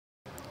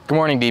Good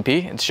morning,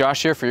 DP. It's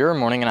Josh here for your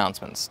morning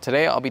announcements.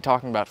 Today I'll be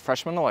talking about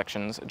freshman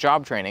elections,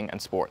 job training,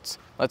 and sports.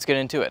 Let's get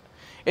into it.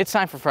 It's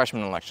time for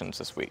freshman elections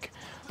this week.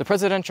 The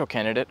presidential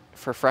candidate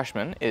for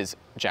freshmen is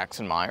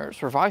Jackson Myers.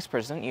 For vice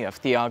president, you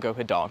have Thiago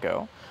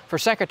Hidalgo. For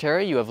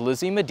secretary, you have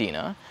Lizzie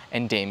Medina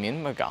and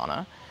Damian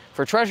Magana.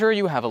 For treasurer,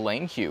 you have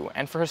Elaine Hugh.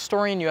 And for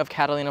historian, you have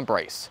Catalina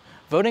Brace.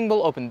 Voting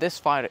will open this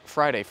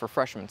Friday for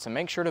freshmen, so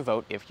make sure to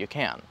vote if you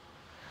can.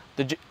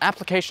 The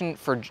application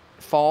for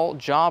fall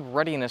job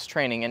readiness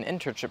training and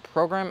internship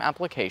program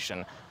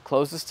application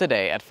closes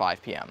today at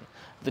 5 p.m.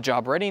 The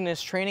job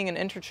readiness training and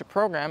internship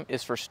program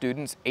is for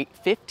students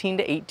 15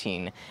 to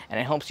 18, and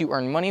it helps you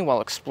earn money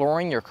while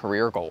exploring your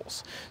career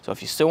goals. So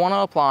if you still want to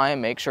apply,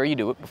 make sure you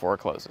do it before it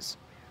closes.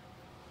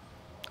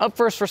 Up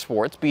first for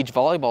sports, beach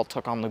volleyball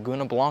took on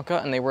Laguna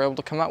Blanca and they were able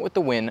to come out with the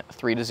win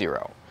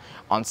 3-0.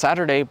 On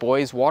Saturday,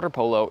 boys water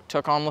polo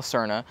took on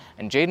Lucerna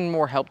and Jaden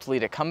Moore helped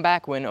lead a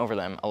comeback win over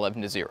them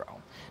 11-0.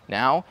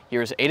 Now,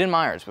 here's Aiden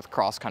Myers with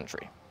cross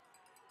country.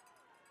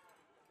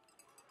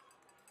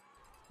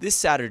 This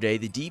Saturday,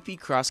 the DP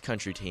cross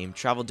country team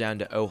traveled down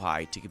to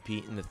Ojai to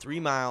compete in the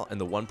 3-mile and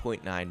the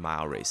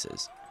 1.9-mile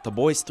races. The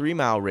boys'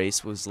 3-mile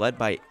race was led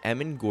by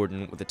Emin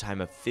Gordon with a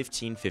time of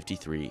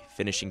 15:53,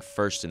 finishing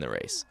first in the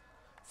race,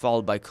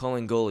 followed by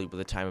Cullen Gully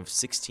with a time of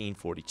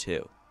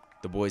 16:42.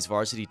 The boys'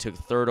 varsity took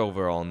third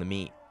overall in the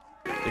meet.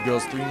 The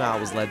girls'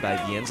 3-mile was led by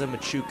Vienza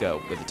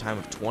Machuco with a time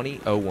of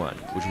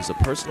 20:01, which was a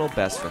personal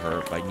best for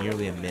her by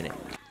nearly a minute.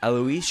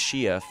 Eloise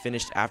Shia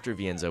finished after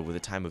Vienza with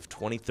a time of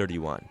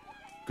 20:31.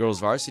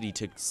 Girls' varsity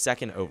took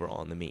second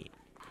overall in the meet.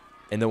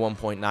 In the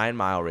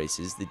 1.9-mile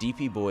races, the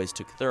DP boys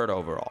took third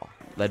overall,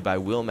 led by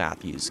Will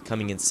Matthews,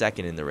 coming in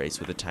second in the race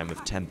with a time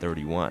of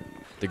 10:31.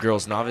 The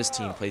girls' novice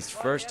team placed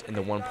first in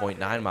the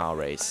 1.9-mile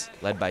race,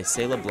 led by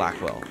Sayla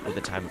Blackwell with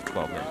a time of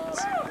 12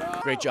 minutes.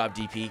 Great job,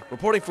 DP.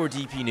 Reporting for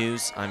DP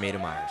News, I'm Aiden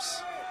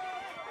Myers.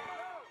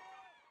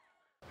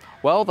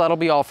 Well, that'll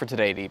be all for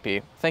today,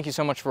 DP. Thank you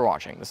so much for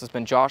watching. This has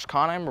been Josh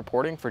Conham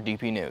reporting for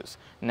DP News.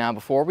 Now,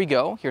 before we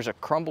go, here's a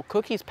Crumble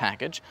Cookies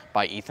package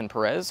by Ethan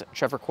Perez,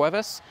 Trevor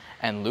Cuevas,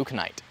 and Luke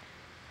Knight.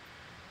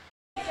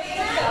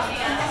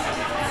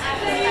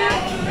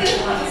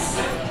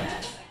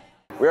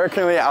 We are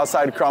currently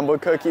outside Crumble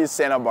Cookies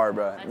Santa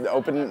Barbara. They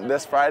open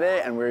this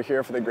Friday and we're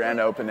here for the grand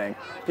opening.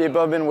 People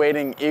have been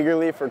waiting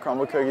eagerly for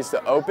Crumble Cookies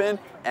to open,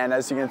 and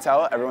as you can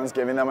tell, everyone's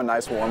giving them a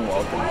nice warm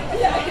welcome.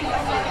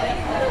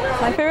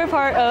 My favorite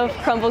part of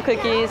Crumble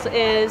Cookies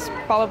is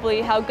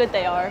probably how good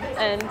they are,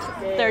 and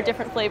there are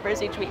different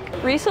flavors each week.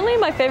 Recently,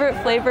 my favorite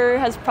flavor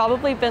has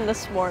probably been the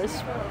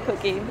s'mores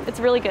cookie. It's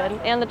really good,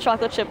 and the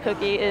chocolate chip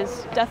cookie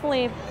is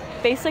definitely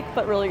basic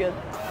but really good.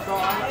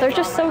 They're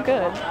just so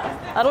good.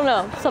 I don't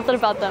know, something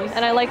about them,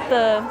 and I like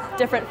the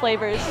different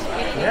flavors.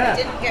 Yeah. I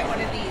didn't get one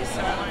of these,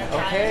 so I want to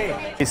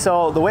try it.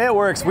 So the way it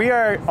works, we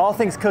are all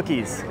things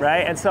cookies,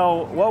 right? And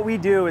so what we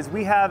do is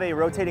we have a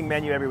rotating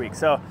menu every week.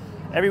 So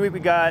every week we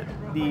got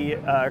the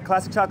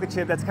classic chocolate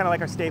chip, that's kind of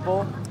like our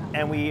staple,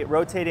 and we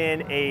rotate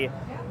in a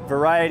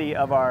variety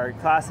of our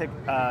classic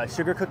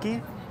sugar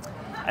cookie.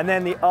 And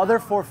then the other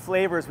 4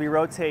 flavors we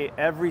rotate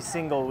every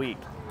single week.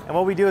 And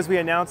what we do is we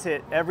announce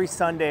it every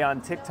Sunday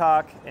on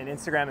TikTok and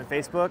Instagram and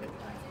Facebook.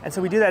 And so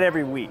we do that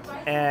every week.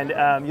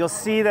 And you'll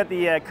see that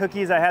the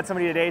cookies, I had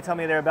somebody today tell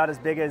me they're about as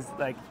big as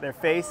like their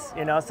face,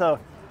 you know, so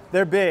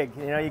they're big.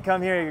 You know, you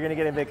come here, you're gonna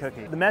get a big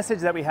cookie. The message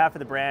that we have for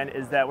the brand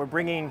is that we're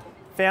bringing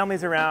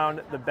families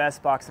around the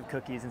best box of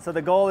cookies. And so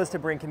the goal is to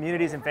bring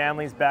communities and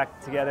families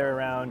back together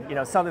around, you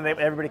know, something that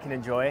everybody can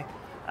enjoy.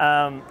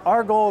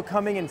 Our goal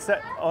coming and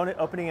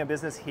opening a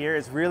business here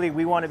is really,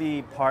 we want to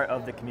be part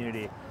of the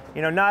community.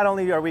 You know, not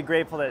only are we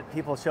grateful that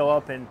people show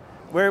up, and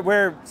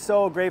we're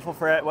so grateful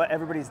for what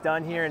everybody's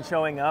done here and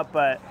showing up,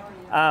 but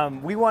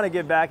we want to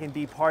give back and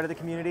be part of the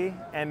community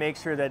and make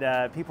sure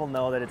that people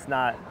know that it's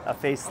not a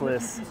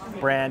faceless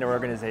brand or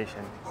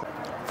organization.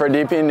 For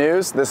DP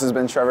News, this has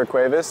been Trevor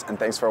Cuevas, and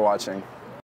thanks for watching.